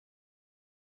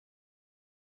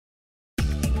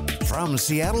From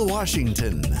Seattle,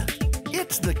 Washington,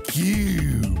 it's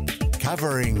theCUBE,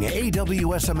 covering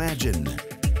AWS Imagine.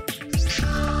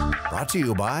 Brought to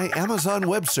you by Amazon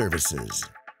Web Services.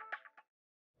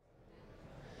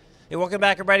 Hey, welcome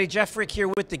back everybody. Jeff Frick here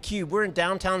with theCUBE. We're in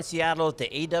downtown Seattle at the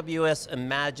AWS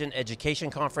Imagine Education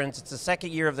Conference. It's the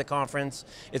second year of the conference.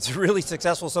 It's really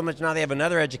successful, so much now they have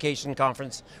another education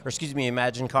conference, or excuse me,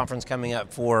 Imagine conference coming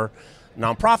up for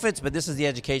nonprofits, but this is the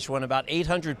education one, about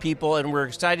 800 people, and we're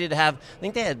excited to have, I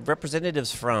think they had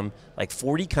representatives from like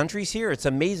 40 countries here. It's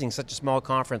amazing, such a small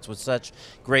conference with such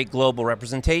great global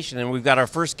representation. And we've got our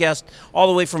first guest all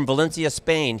the way from Valencia,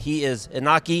 Spain. He is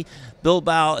Iñaki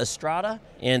Bilbao Estrada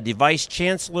and the Vice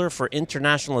Chancellor for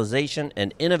Internationalization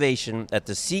and Innovation at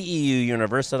the CEU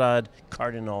Universidad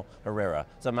Cardenal Herrera.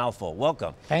 It's a mouthful,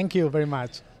 welcome. Thank you very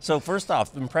much. So first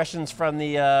off, impressions from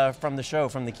the show,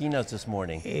 from the keynotes this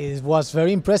morning. It was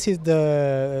very impressive,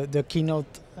 the keynote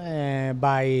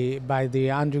by the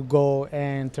Andrew Go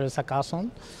and Teresa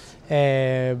Carlson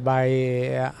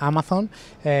by Amazon.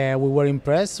 We were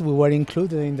impressed, we were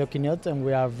included in the keynote, and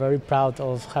we are very proud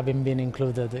of having been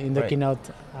included in the keynote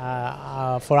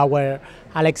for our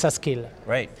Alexa skill.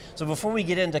 Right, so before we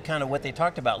get into kind of what they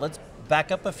talked about, let's back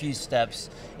up a few steps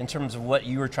in terms of what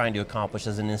you were trying to accomplish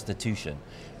as an institution.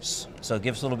 So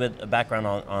give us a little bit of background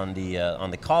on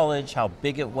the college, how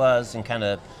big it was, and kind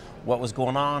of what was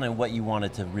going on and what you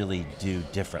wanted to really do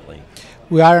differently.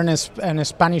 We are a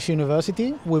Spanish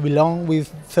university. We belong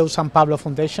with CEU San Pablo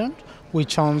Foundation,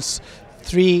 which owns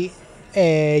 3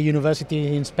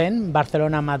 universities in Spain,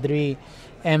 Barcelona, Madrid,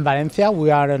 and Valencia. We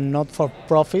are a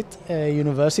not-for-profit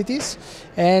universities,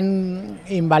 and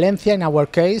in Valencia, in our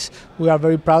case, we are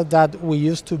very proud that we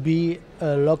used to be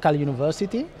a local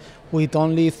university with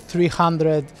only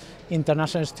 300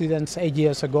 international students 8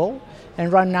 years ago,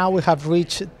 and right now we have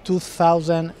reached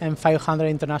 2,500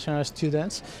 international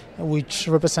students, which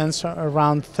represents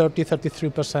around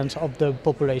 33% of the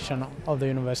population of the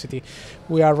university.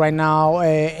 We are right now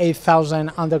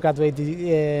 8,000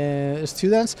 undergraduate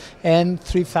students and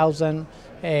 3,000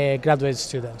 graduate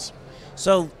students.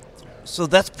 So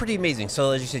that's pretty amazing.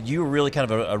 So as you said, you were really kind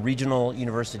of a regional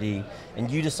university, and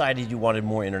you decided you wanted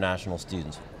more international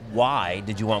students. Why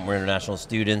did you want more international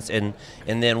students? And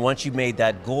then once you made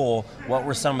that goal, what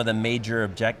were some of the major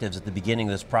objectives at the beginning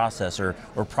of this process, or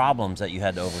problems that you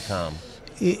had to overcome?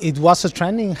 It was a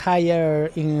trend in higher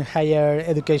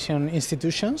education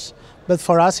institutions, but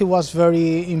for us it was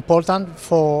very important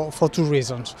for 2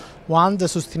 reasons. One, the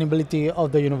sustainability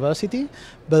of the university,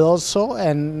 but also,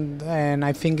 and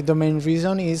I think the main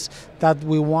reason is that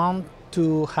we want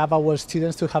to have our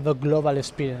students to have a global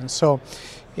experience. So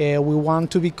we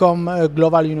want to become a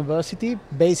global university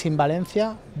based in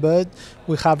Valencia, but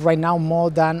we have right now more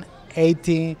than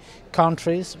 80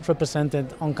 countries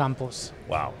represented on campus.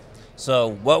 Wow.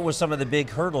 So what were some of the big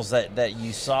hurdles that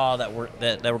you saw that were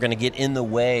going to get in the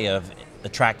way of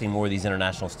attracting more of these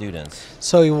international students?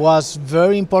 So it was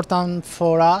very important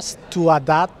for us to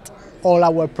adapt all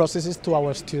our processes to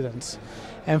our students.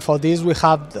 And for this we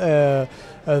have a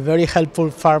very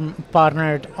helpful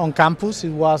partner on campus. It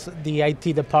was the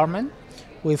IT department,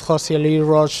 with Jose Luis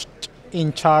Roche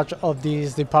in charge of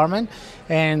this department.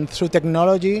 And through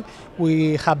technology,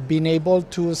 we have been able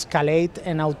to escalate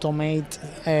and automate,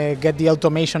 get the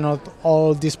automation of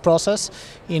all this process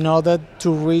in order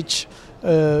to reach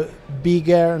a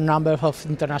bigger number of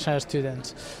international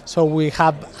students. So we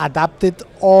have adapted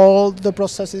all the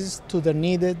processes to the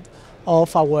needed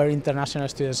of our international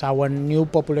students, our new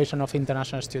population of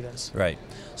international students. Right.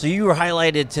 So you were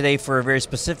highlighted today for a very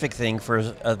specific thing,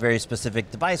 for a very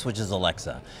specific device, which is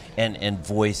Alexa, and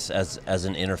voice as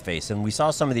an interface. And we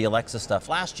saw some of the Alexa stuff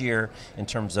last year in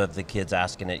terms of the kids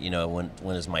asking it, you know,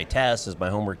 when is my test, is my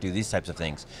homework due, these types of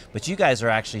things. But you guys are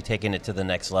actually taking it to the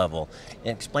next level. And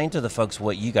explain to the folks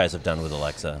what you guys have done with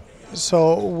Alexa.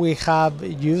 So we have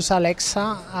used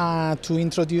Alexa to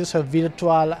introduce a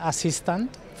virtual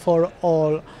assistant for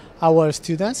all our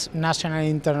students, national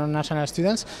and international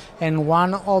students, and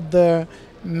one of the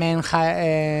main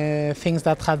things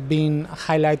that have been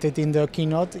highlighted in the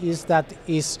keynote is that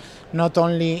it's not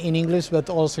only in English but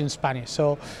also in Spanish.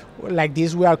 So like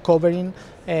this we are covering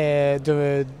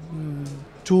the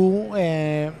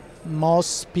 2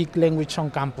 most speak language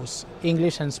on campus,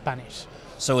 English and Spanish.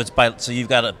 So so you've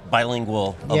got a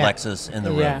bilingual Alexas in the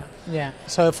room. Yeah.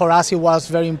 So for us it was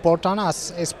very important,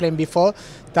 as explained before,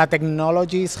 that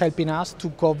technology is helping us to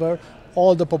cover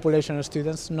all the population of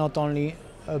students, not only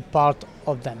a part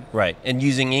of them. Right, and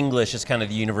using English is kind of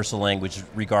the universal language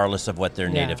regardless of what their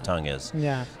native tongue is.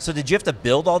 Yeah. So did you have to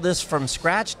build all this from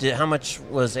scratch? How much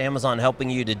was Amazon helping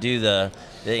you to do the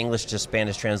English to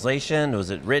Spanish translation? Was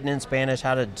it written in Spanish?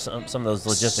 How did some of those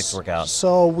logistics work out?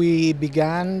 So we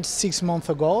began 6 months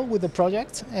ago with the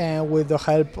project with the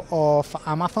help of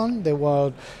Amazon. They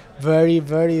were very,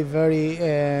 very, very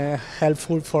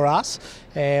helpful for us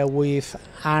with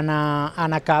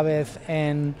Ana Cabez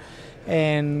and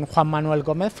Juan Manuel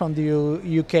Gomez from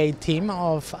the UK team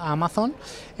of Amazon,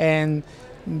 and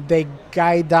they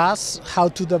guide us how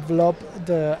to develop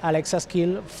the Alexa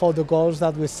skill for the goals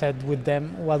that we set with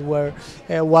them, what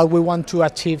we want to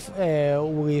achieve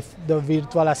with the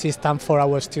virtual assistant for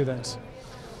our students.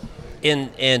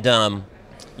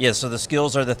 Yeah, so the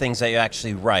skills are the things that you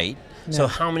actually write. Yeah. So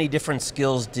how many different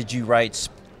skills did you write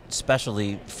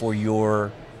specially for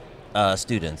your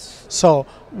students? So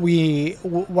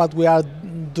what we are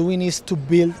doing is to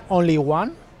build only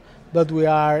one, but we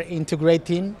are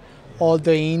integrating all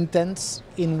the intents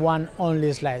in one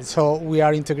only slide. So we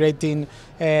are integrating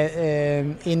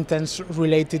intents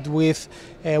related with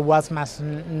what's my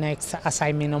next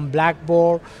assignment on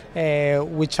Blackboard,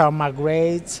 which are my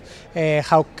grades,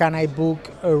 how can I book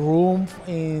a room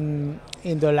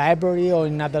in the library or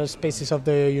in other spaces of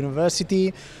the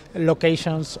university,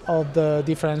 locations of the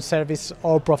different service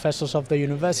or professors of the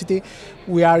university.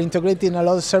 We are integrating a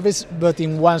lot of service, but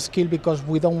in one skill, because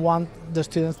we don't want the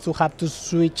students to have to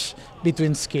switch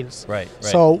between skills. Right.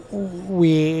 So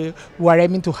we are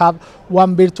aiming to have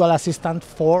one virtual assistant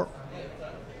for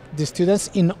the students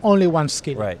in only one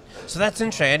skill. Right. So that's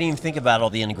interesting. I didn't even think about all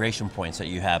the integration points that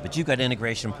you have, but you've got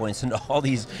integration points into all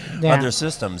these other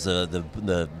systems,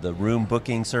 the room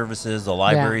booking services, the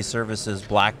library services,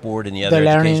 Blackboard, and the other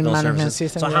educational services.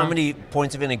 System, so how many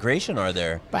points of integration are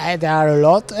there? But there are a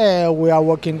lot. We are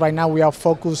working right now, we are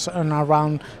focused on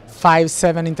around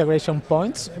 5-7 integration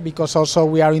points, because also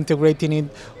we are integrating it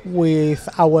with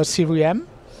our CRM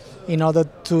in order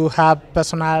to have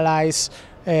personalized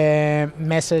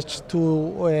message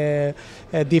to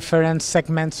different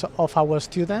segments of our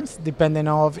students, depending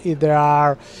on if they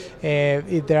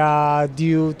are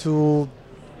due to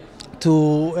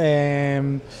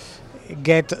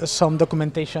get some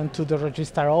documentation to the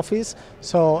register office.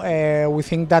 So we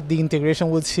think that the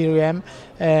integration with CRM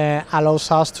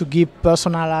allows us to give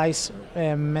personalized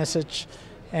message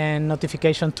and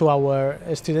notification to our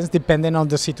students depending on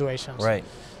the situations. Right.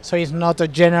 So it's not a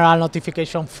general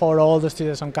notification for all the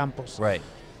students on campus. Right.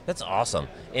 That's awesome.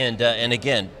 And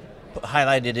again,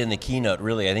 highlighted in the keynote,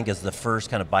 really, I think is the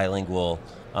first kind of bilingual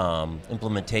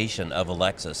implementation of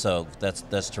Alexa. So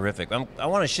that's terrific. I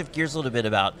want to shift gears a little bit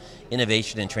about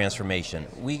innovation and transformation.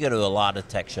 We go to a lot of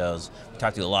tech shows, we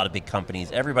talk to a lot of big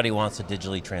companies. Everybody wants to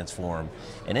digitally transform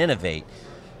and innovate.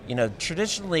 You know,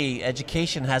 traditionally,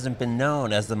 education hasn't been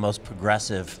known as the most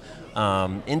progressive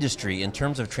industry in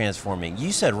terms of transforming.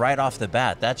 You said right off the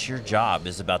bat, that's your job,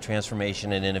 is about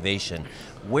transformation and innovation.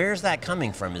 Where's that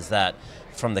coming from? Is that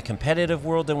from the competitive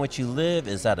world in which you live?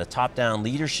 Is that a top-down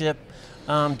leadership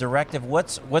directive?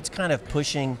 What's kind of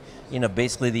pushing, you know,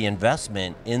 basically the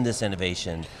investment in this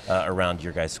innovation around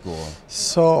your guys' school?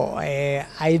 So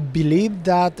I believe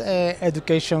that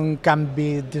education can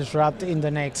be disrupted in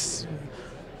the next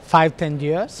 5-10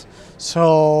 years.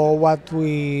 So what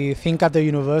we think at the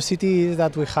university is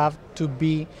that we have to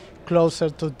be closer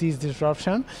to this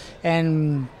disruption,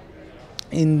 and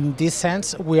in this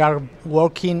sense we are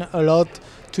working a lot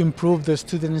to improve the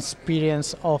student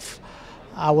experience of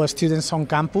our students on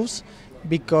campus,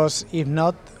 because if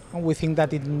not, we think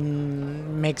that it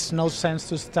makes no sense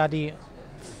to study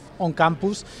on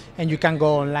campus and you can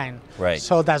go online. Right.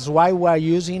 So that's why we are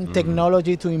using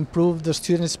technology to improve the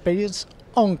student experience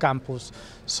on campus.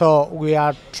 So we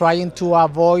are trying to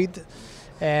avoid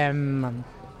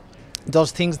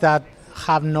those things that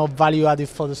have no value added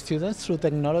for the students through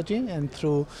technology and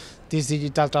through this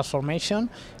digital transformation,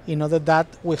 in order that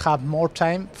we have more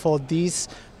time for this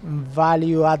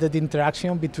value added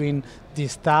interaction between the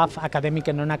staff, academic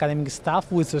and non-academic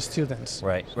staff, with the students.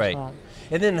 Right, right.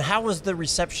 And then how has the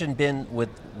reception been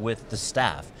with the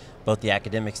staff, both the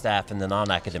academic staff and the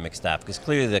non-academic staff? Because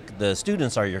clearly the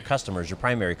students are your customers, your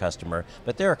primary customer,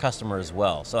 but they're a customer as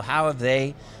well. So how have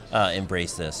they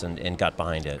embraced this and got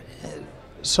behind it?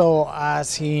 So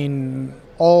as in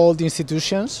all the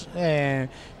institutions,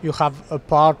 you have a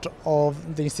part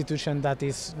of the institution that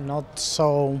is not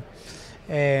so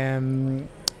in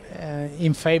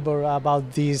favor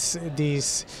about these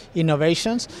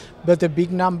innovations, but a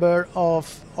big number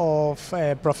of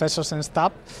professors and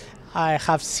staff I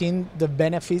have seen the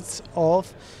benefits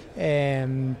of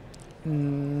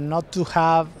not to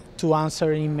have to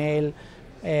answer an email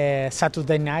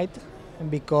Saturday night,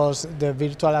 because the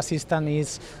virtual assistant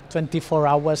is 24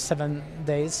 hours, 7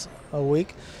 days a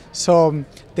week. So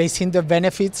they see the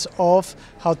benefits of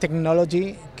how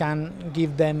technology can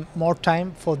give them more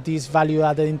time for this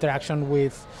value-added interaction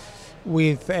with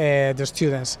the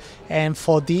students. And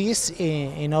for this,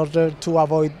 in order to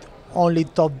avoid only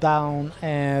top-down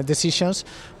decisions,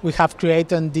 we have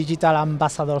created digital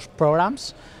ambassadors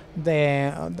programs.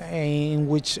 In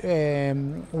which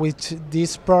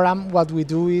this program, what we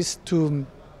do is to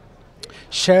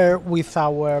share with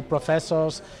our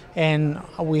professors and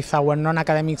with our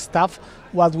non-academic staff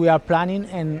what we are planning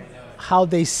and how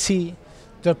they see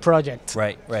the project.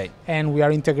 Right, right. And we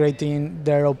are integrating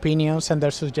their opinions and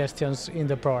their suggestions in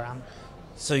the program.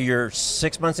 So you're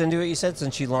 6 months into it, you said,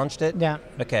 since you launched it? Yeah.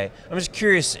 Okay. I'm just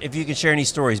curious if you can share any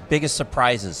stories, biggest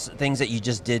surprises, things that you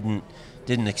just didn't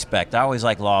expect. I always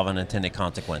like law of unintended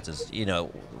consequences, you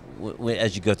know,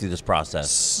 as you go through this process.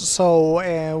 So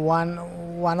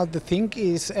one of the things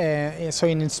is, so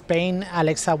in Spain,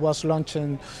 Alexa was launched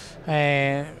in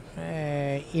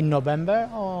November,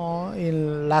 or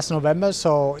in last November,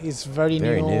 so it's very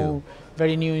new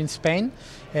in Spain.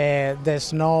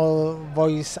 There's no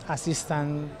voice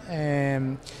assistant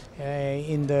in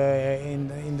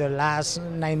the last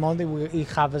 9 months. We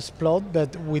have exploded,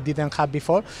 but we didn't have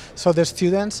before. So the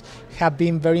students have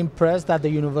been very impressed that the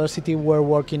university were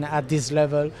working at this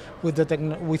level with the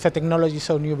technology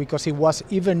so new, because it was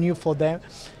even new for them,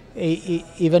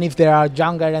 even if they are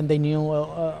younger and they knew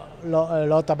a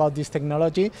lot about this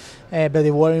technology, but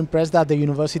they were impressed that the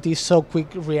university so quick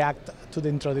react to the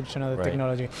introduction of the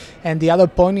technology. And the other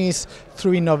point is,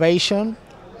 through innovation,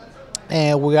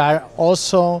 we are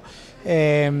also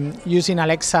using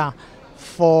Alexa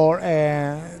for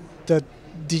the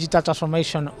digital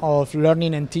transformation of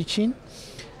learning and teaching.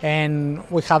 And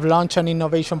we have launched an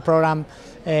innovation program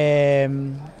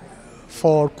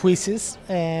for quizzes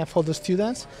for the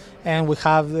students. And we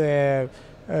have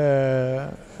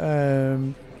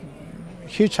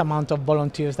huge amount of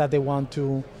volunteers that they want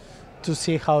to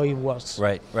see how it works.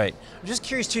 Right, right. I'm just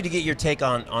curious too to get your take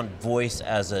on voice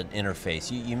as an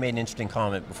interface. You made an interesting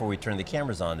comment before we turned the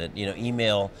cameras on that, you know,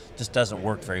 email just doesn't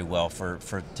work very well for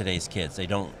today's kids. They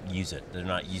don't use it. They're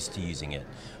not used to using it.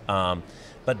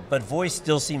 But voice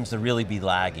still seems to really be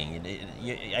lagging.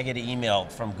 I get an email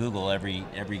from Google every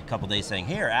couple days saying,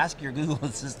 here, ask your Google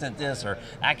Assistant this, or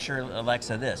ask your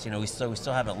Alexa this. You know, we still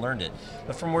haven't learned it.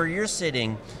 But from where you're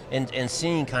sitting and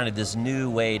seeing kind of this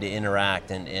new way to interact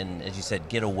and as you said,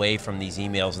 get away from these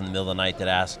emails in the middle of the night that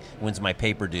ask, when's my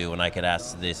paper due, and I could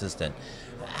ask the assistant.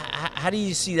 How do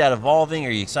you see that evolving? Are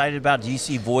you excited about it? Do you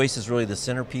see voice as really the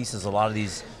centerpiece as a lot of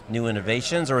these new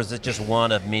innovations, or is it just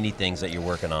one of many things that you're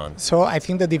working on? So I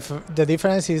think the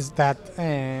difference is that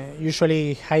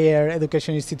usually higher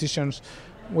education institutions,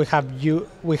 we have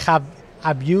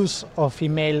abuse of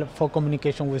email for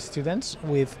communication with students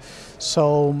with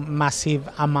so massive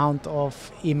amount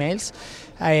of emails.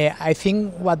 I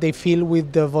think what they feel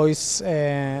with the voice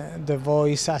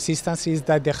assistants is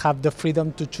that they have the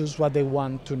freedom to choose what they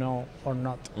want to know or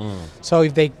not. So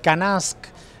if they can ask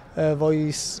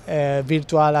voice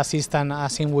virtual assistant,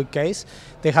 as in with case,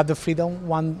 they have the freedom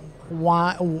when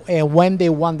they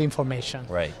want the information.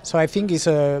 Right. So I think it's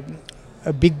a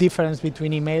big difference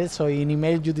between email. So in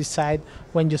email you decide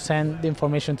when you send the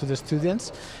information to the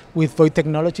students. With voice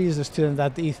technology, is the student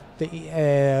that is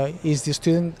the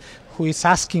student who is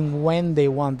asking when they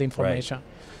want the information.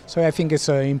 Right. So I think it's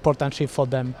an important shift for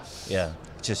them. Yeah.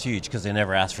 It's just huge because they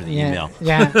never asked for the email.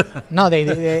 Yeah, no,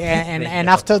 and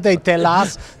after they tell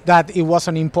us that it was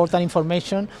an important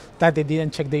information, that they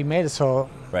didn't check the email, so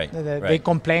they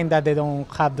complain that they don't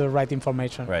have the right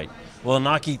information. Right. Well,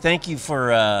 Iñaki, thank you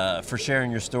for sharing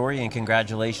your story, and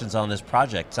congratulations on this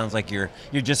project. Sounds like you're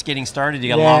just getting started. You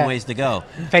got a long ways to go.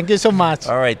 Thank you so much.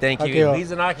 All right, thank you.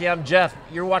 He's Iñaki. I'm Jeff.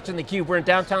 You're watching theCUBE. We're in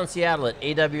downtown Seattle at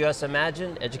AWS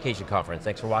Imagine Education Conference.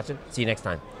 Thanks for watching. See you next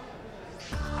time.